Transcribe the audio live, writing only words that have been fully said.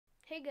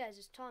Hey guys,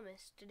 it's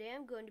Thomas. Today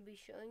I'm going to be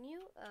showing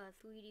you a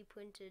 3D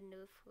printed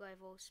Nerf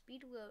rival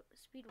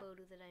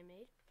speedloader that I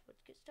made.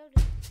 Let's get started.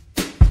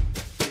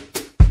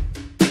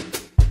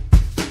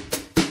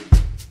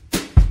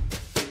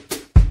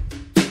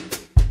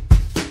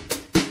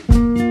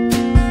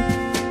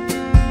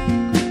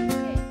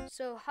 Okay,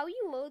 so how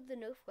you load the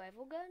Nerf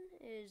rival gun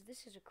is,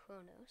 this is a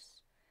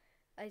Chronos.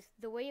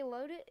 The way you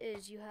load it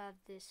is you have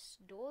this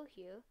door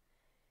here.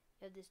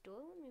 Let me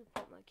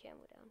put my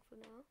camera down for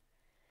now.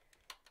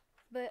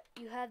 But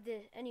you have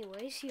this,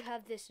 anyways, you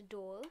have this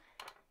door.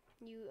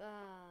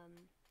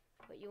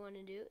 What you want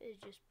to do is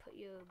just put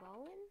your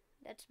ball in.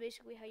 That's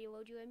basically how you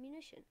load your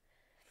ammunition.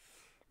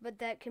 But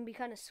that can be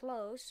kind of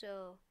slow,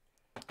 so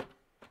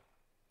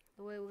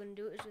the way we're going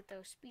to do it is with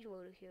our speed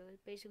loader here.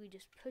 It basically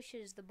just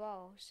pushes the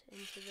balls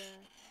into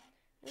the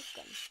Nerf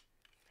gun.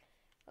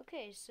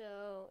 Okay,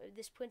 so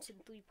this prints in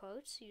 3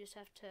 parts. You just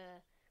have to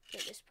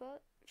print this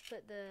part,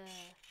 put the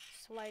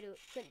slider,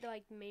 print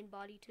the main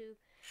body tube,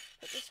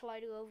 put the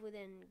slider over,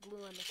 then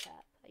glue on the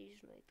cap. I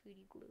use my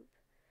 3D glue.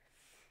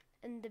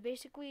 And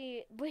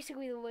basically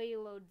the way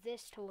you load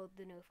this to load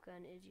the Nerf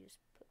gun is you just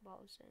put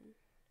balls in.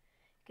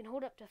 You can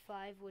hold up to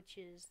 5, which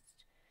is,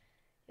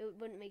 it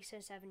wouldn't make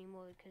sense to have any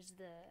more because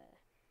the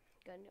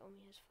gun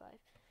only has 5.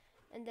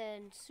 And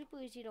then super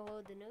easy to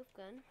load the Nerf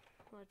gun.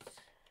 Once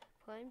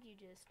primed, you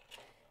just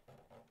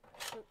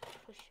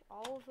push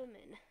all of them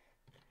in.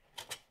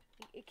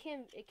 It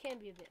can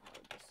be a bit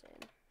hard, just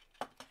saying.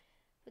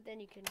 But then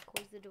you can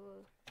close the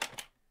door,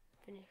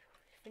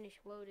 finish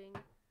loading,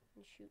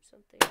 and shoot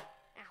something.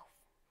 Ow!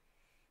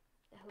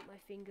 I hurt my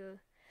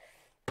finger.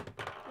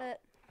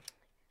 But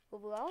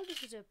overall,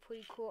 this is a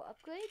pretty cool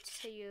upgrade.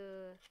 So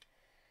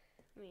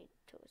let me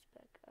turn this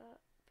back up.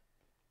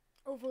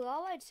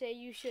 Overall, I'd say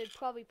you should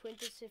probably print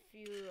this if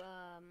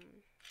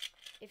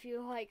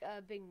you're like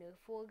a big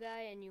Nerf war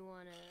guy and you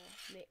want to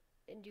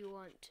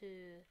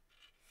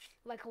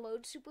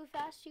load super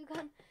fast your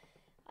gun.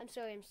 I'm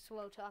sorry I'm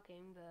slow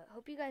talking, but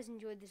hope you guys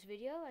enjoyed this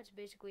video. That's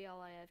basically all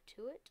I have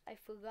to it. I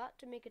forgot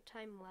to make a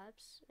time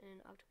lapse,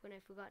 and when I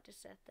forgot to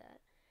set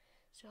that.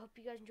 So hope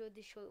you guys enjoyed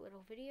this short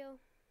little video.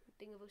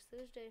 Thingiverse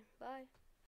Thursday. Bye.